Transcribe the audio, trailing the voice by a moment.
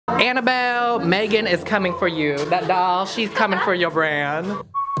Annabelle, Megan is coming for you. That doll, she's coming for your brand.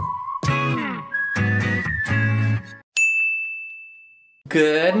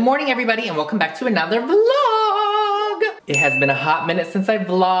 Good morning, everybody, and welcome back to another vlog. It has been a hot minute since I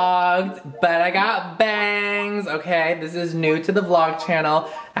vlogged, but I got bangs, okay? This is new to the vlog channel.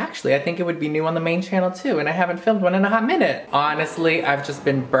 Actually, I think it would be new on the main channel too, and I haven't filmed one in a hot minute. Honestly, I've just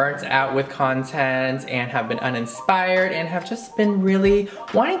been burnt out with content and have been uninspired and have just been really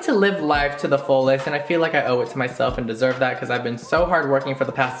wanting to live life to the fullest, and I feel like I owe it to myself and deserve that because I've been so hardworking for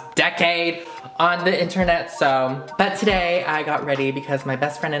the past decade on the internet, so. But today I got ready because my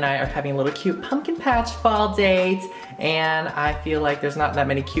best friend and I are having a little cute pumpkin patch fall date, and I feel like there's not that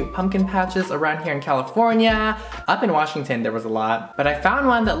many cute pumpkin patches around here in California. Up in Washington there was a lot, but I found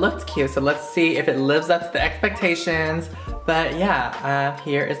one that looked cute, so let's see if it lives up to the expectations. But yeah,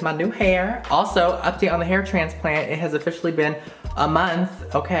 here is my new hair. Also, update on the hair transplant. It has officially been a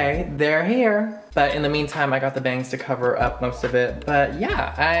month. Okay, they're here. But in the meantime, I got the bangs to cover up most of it. But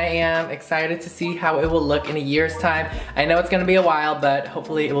yeah, I am excited to see how it will look in a year's time. I know it's gonna be a while, but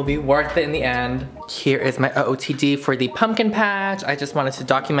hopefully it will be worth it in the end. Here is my OOTD for the pumpkin patch. I just wanted to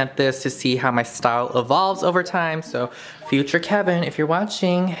document this to see how my style evolves over time. So future Kevin, if you're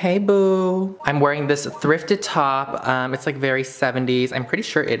watching, hey boo. I'm wearing this thrifted top. It's like very 70s. I'm pretty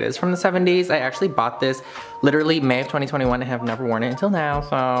sure it is from the 70s. I actually bought this literally May of 2021 and have never worn it until now.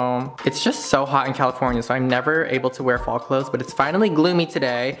 So it's just so hot in California, so I'm never able to wear fall clothes, but it's finally gloomy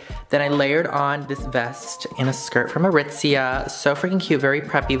today. Then I layered on this vest and a skirt from Aritzia. So freaking cute, very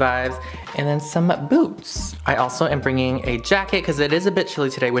preppy vibes. And then some boots. I also am bringing a jacket because it is a bit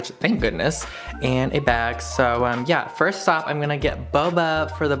chilly today, which thank goodness, and a bag. So yeah, first stop, I'm gonna get boba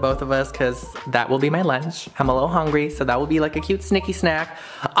for the both of us because that will be my lunch. I'm a little hungry, so that will be like a cute snicky snack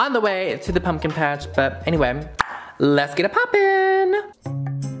on the way to the pumpkin patch. But anyway, let's get it poppin'.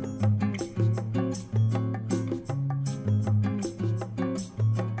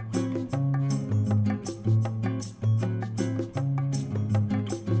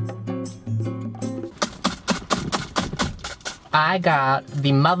 I got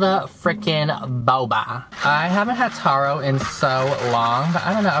the mother frickin' boba. I haven't had taro in so long, but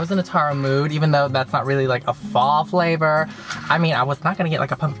I don't know, I was in a taro mood, even though that's not really like a fall flavor. I mean, I was not gonna get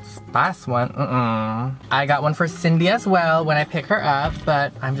like a pumpkin spice one, I got one for Cindy as well when I pick her up,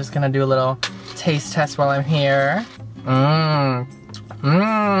 but I'm just gonna do a little taste test while I'm here.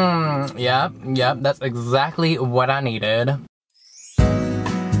 Yep, that's exactly what I needed.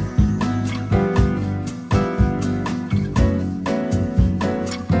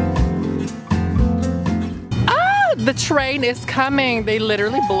 The train is coming. They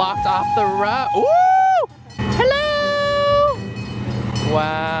literally blocked off the road. Ooh! Hello!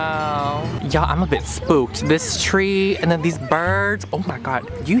 Wow. Y'all, I'm a bit spooked. This tree and then these birds. Oh my God.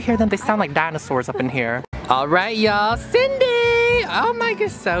 You hear them? They sound like dinosaurs up in here. All right, y'all. Cindy! Oh my God,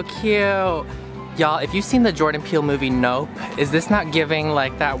 so cute. Y'all, if you've seen the Jordan Peele movie Nope, is this not giving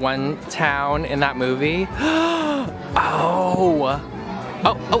like that one town in that movie?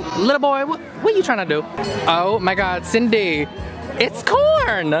 Oh, little boy, what are you trying to do? Oh my God, Cindy, it's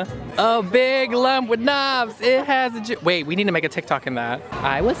corn! A big lump with knobs, it has a wait, we need to make a TikTok in that.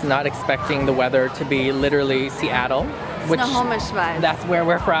 I was not expecting the weather to be literally Seattle. Snohomish vibes. That's where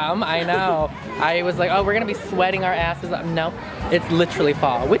we're from, I know. I was like, oh, we're gonna be sweating our asses up. No, it's literally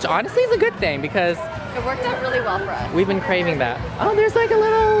fall, which honestly is a good thing because it worked out really well for us. We've been craving that. Oh, there's like a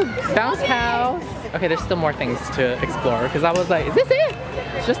little bounce house. Okay, there's still more things to explore because I was like, is this it?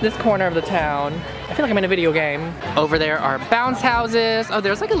 It's just this corner of the town. I feel like I'm in a video game. Over there are bounce houses. Oh,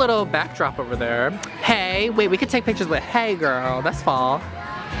 there's like a little backdrop over there. Hey, wait, we could take pictures with hey girl, that's fall.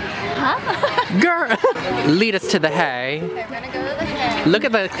 Huh? Girl, lead us to the hay. Okay, we're gonna go to the hay. Look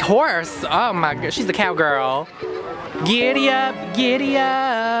at the horse. Oh my God, she's the cowgirl. Giddy up,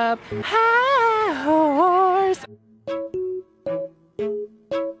 high horse.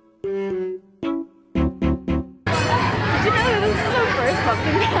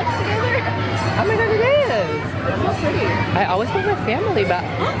 Pumpkin patch together. Oh my God, it is. It's so pretty. I always want my family, but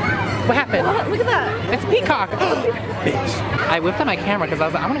what happened? What? Look at that. It's a peacock. Bitch. I whipped out my camera because I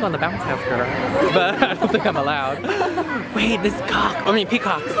was like, I want to go in the bounce house, girl. But I don't think I'm allowed. Wait, this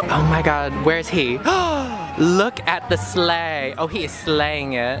peacock. Oh my God, where's he? Look at the sleigh. Oh, he is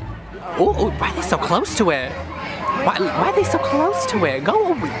slaying it. Oh, why are they so close to it? Why are they so close to it?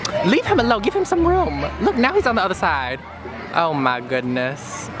 Go, leave him alone, give him some room. Look, now he's on the other side. Oh my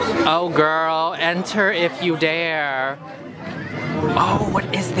goodness. Oh girl, enter if you dare. Oh, what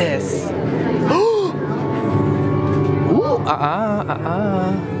is this? Ooh,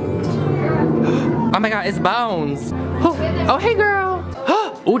 Oh my God, it's Bones. Oh, hey girl.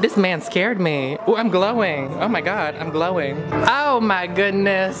 Ooh, this man scared me. Ooh, I'm glowing. Oh my God, I'm glowing. Oh my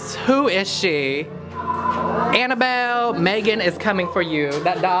goodness, who is she? Annabelle, Megan is coming for you.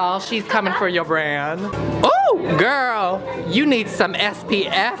 That doll, she's coming for your brand. Oh, girl, you need some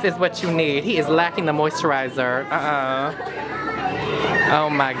SPF is what you need. He is lacking the moisturizer. Oh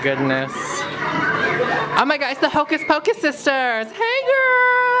my goodness. Oh my God, it's the Hocus Pocus sisters. Hey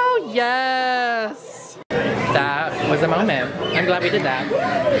girl, yes. That was a moment. I'm glad we did that.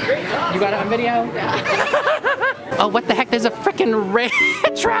 You got it on video? Yeah. Oh, what the heck? There's a freaking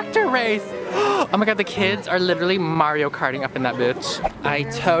tractor race. Oh my God, the kids are literally Mario Karting up in that bitch. I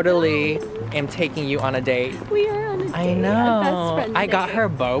totally am taking you on a date. We are on a date. I know. I got her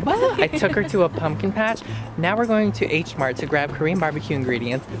boba. I took her to a pumpkin patch. Now we're going to H Mart to grab Korean barbecue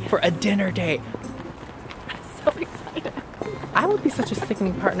ingredients for a dinner date. So excited. I would be such a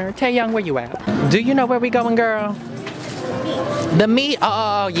sickening partner. Taeyoung, where you at? Do you know where we going, girl? The meat.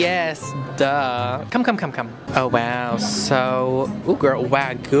 Oh, yes. Duh. Come. Oh, wow. So, ooh, girl,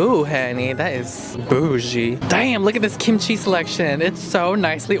 Wagyu, honey. That is bougie. Damn, look at this kimchi selection. It's so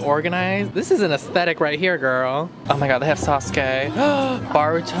nicely organized. This is an aesthetic right here, girl. Oh my God, they have Sasuke.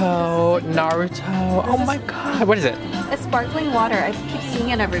 Boruto, Naruto. Oh my God. What is it? It's sparkling water. I keep seeing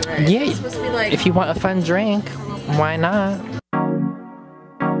it everywhere. Yeah. It's supposed to be like... If you want a fun drink, why not?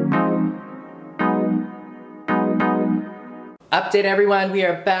 Update everyone, we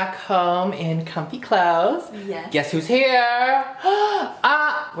are back home in comfy clothes. Yes. Guess who's here?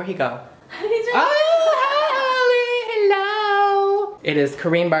 Where'd he go? He's Holly, hello. It is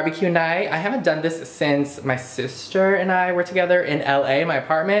Korean barbecue night. I haven't done this since my sister and I were together in LA, my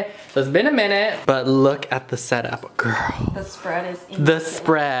apartment. So it's been a minute, but look at the setup, girl. The spread is insane. The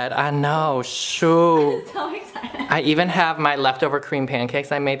spread, I know, shoot. So excited. I even have my leftover cream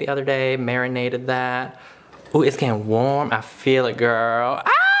pancakes I made the other day, marinated that. Ooh, it's getting warm. I feel it, girl.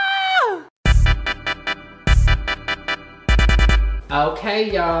 Ah! Okay,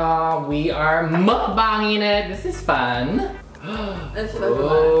 y'all. We are mukbanging it. This is fun. It's so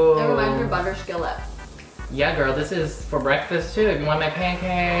good. It reminds me of butter skillet. Yeah, girl. This is for breakfast, too. If you want my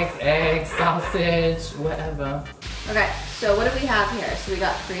pancakes, eggs, sausage, whatever. Okay, so what do we have here? So we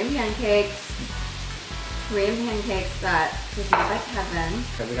got Korean pancakes that was made by Kevin.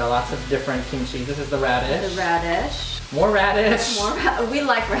 Okay, we got lots of different kimchi. This is the radish. The radish. More radish. We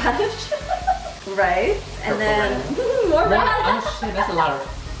like radish. Rice. And then more radish. Oh shit, that's a lot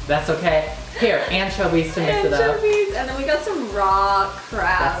of, that's okay. Here, anchovies to mix it up. Anchovies. And then we got some raw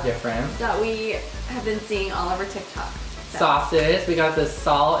crab. That's different. That we have been seeing all over TikTok. So. Sausage. We got this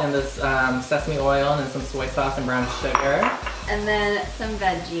salt and this sesame oil and some soy sauce and brown sugar. And then some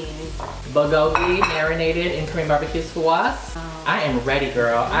veggies. Bulgogi marinated in Korean barbecue sauce. Oh. I am ready,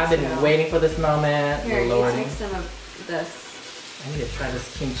 girl. I've been waiting for this moment. Here, Lordy. you take some of this. I need to try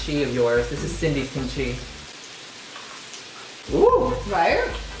this kimchi of yours. This is Cindy's kimchi. Ooh, Right?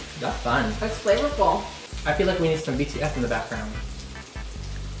 that's fun. It's flavorful. I feel like we need some BTS in the background.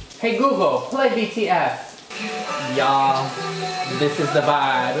 Hey Google, play BTS. Y'all, this is the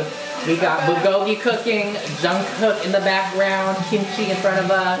vibe. We got bulgogi cooking, Jungkook in the background, kimchi in front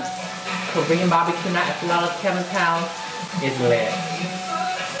of us. Korean barbecue night at Flawless Kevin's house is lit.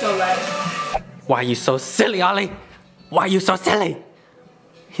 So lit. Why are you so silly, Ollie? Why are you so silly?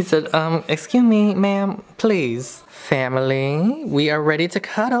 He said, excuse me, ma'am, please. Family, we are ready to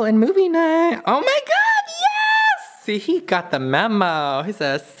cuddle and movie night. Oh my God, yes! See, he got the memo. He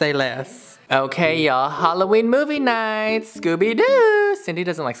says, say less. Okay, y'all, Halloween movie night, Scooby-Doo. Cindy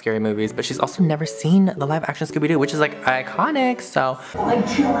doesn't like scary movies, but she's also never seen the live-action Scooby-Doo, which is like iconic, so. Like,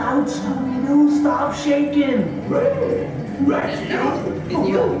 chill out, Scooby-Doo, stop shaking. That's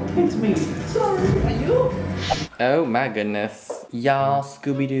you. It's me. Sorry. Are you? Oh my goodness. Y'all,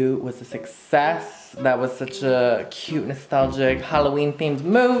 Scooby-Doo was a success. That was such a cute, nostalgic, Halloween-themed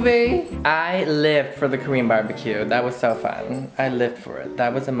movie. I lived for the Korean barbecue. That was so fun. I lived for it.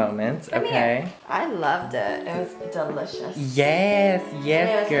 That was a moment, okay? I loved it. It was delicious. Yes,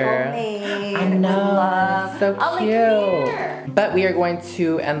 girl. Homemade. I know, so cute. But we are going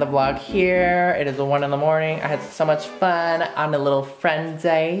to end the vlog here. It is 1 in the morning. I had so much fun on a little friend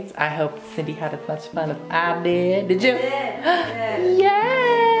date. I hope Cindy had as much fun as I did. Did you? I did. Yay!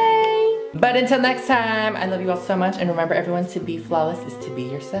 But until next time, I love you all so much. And remember, everyone, to be flawless is to be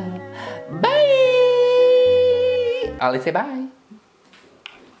yourself. Bye! Ollie, say bye.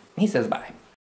 He says bye.